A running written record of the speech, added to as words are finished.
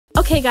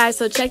Okay guys,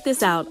 so check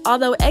this out.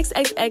 Although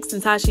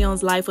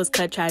XXXtentacion's life was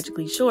cut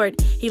tragically short,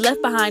 he left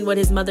behind what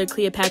his mother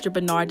Cleopatra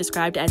Bernard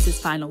described as his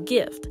final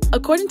gift.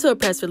 According to a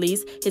press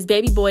release, his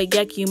baby boy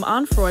Gekyume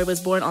Onfroy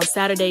was born on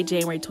Saturday,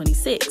 January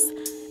 26.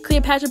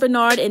 Cleopatra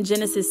Bernard and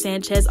Genesis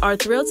Sanchez are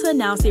thrilled to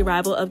announce the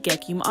arrival of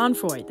Gekyume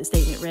Onfroy, the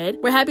statement read.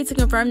 We're happy to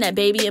confirm that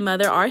baby and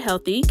mother are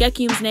healthy.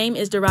 Gekyume's name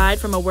is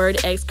derived from a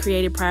word X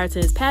created prior to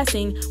his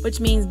passing, which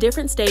means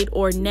different state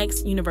or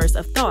next universe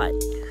of thought.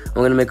 I'm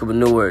going to make up a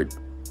new word,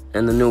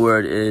 and the new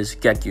word is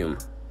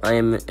Gekyume. I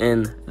am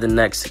in the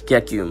next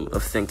Gekyume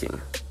of thinking.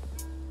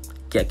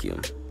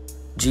 Gekyume.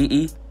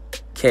 Gekyume.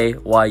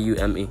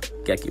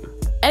 Gekyume.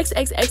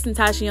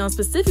 XXXtentacion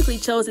specifically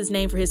chose his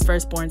name for his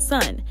firstborn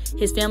son.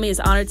 His family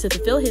is honored to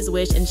fulfill his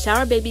wish and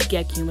shower baby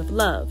Gekyume with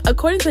love.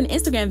 According to an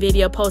Instagram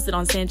video posted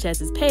on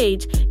Sanchez's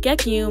page,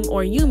 Gekyume,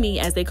 or Yumi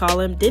as they call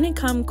him, didn't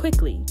come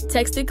quickly.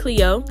 Texted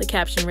Cleo, the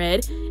caption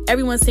read,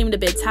 "Everyone seemed a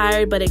bit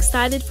tired but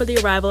excited for the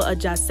arrival of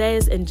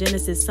Jaysn and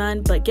Genesis'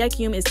 son, but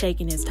Gekyume is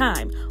taking his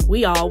time.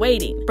 We all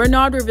waiting."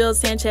 Bernard revealed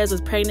Sanchez was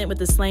pregnant with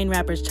the slain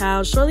rapper's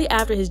child shortly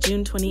after his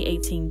June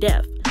 2018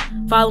 death.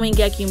 Following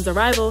Gekyume's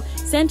arrival,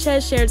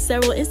 Sanchez shared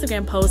several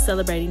Instagram posts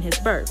celebrating his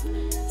birth.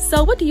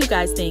 So what do you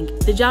guys think?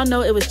 Did y'all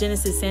know it was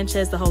Genesis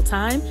Sanchez the whole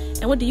time?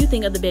 And what do you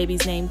think of the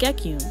baby's name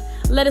Gekyume?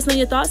 Let us know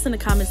your thoughts in the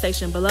comment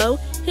section below.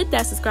 Hit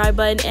that subscribe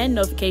button and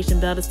notification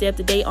bell to stay up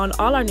to date on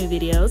all our new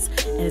videos.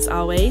 And as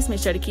always, make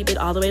sure to keep it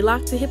all the way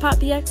locked to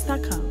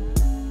hiphopdx.com.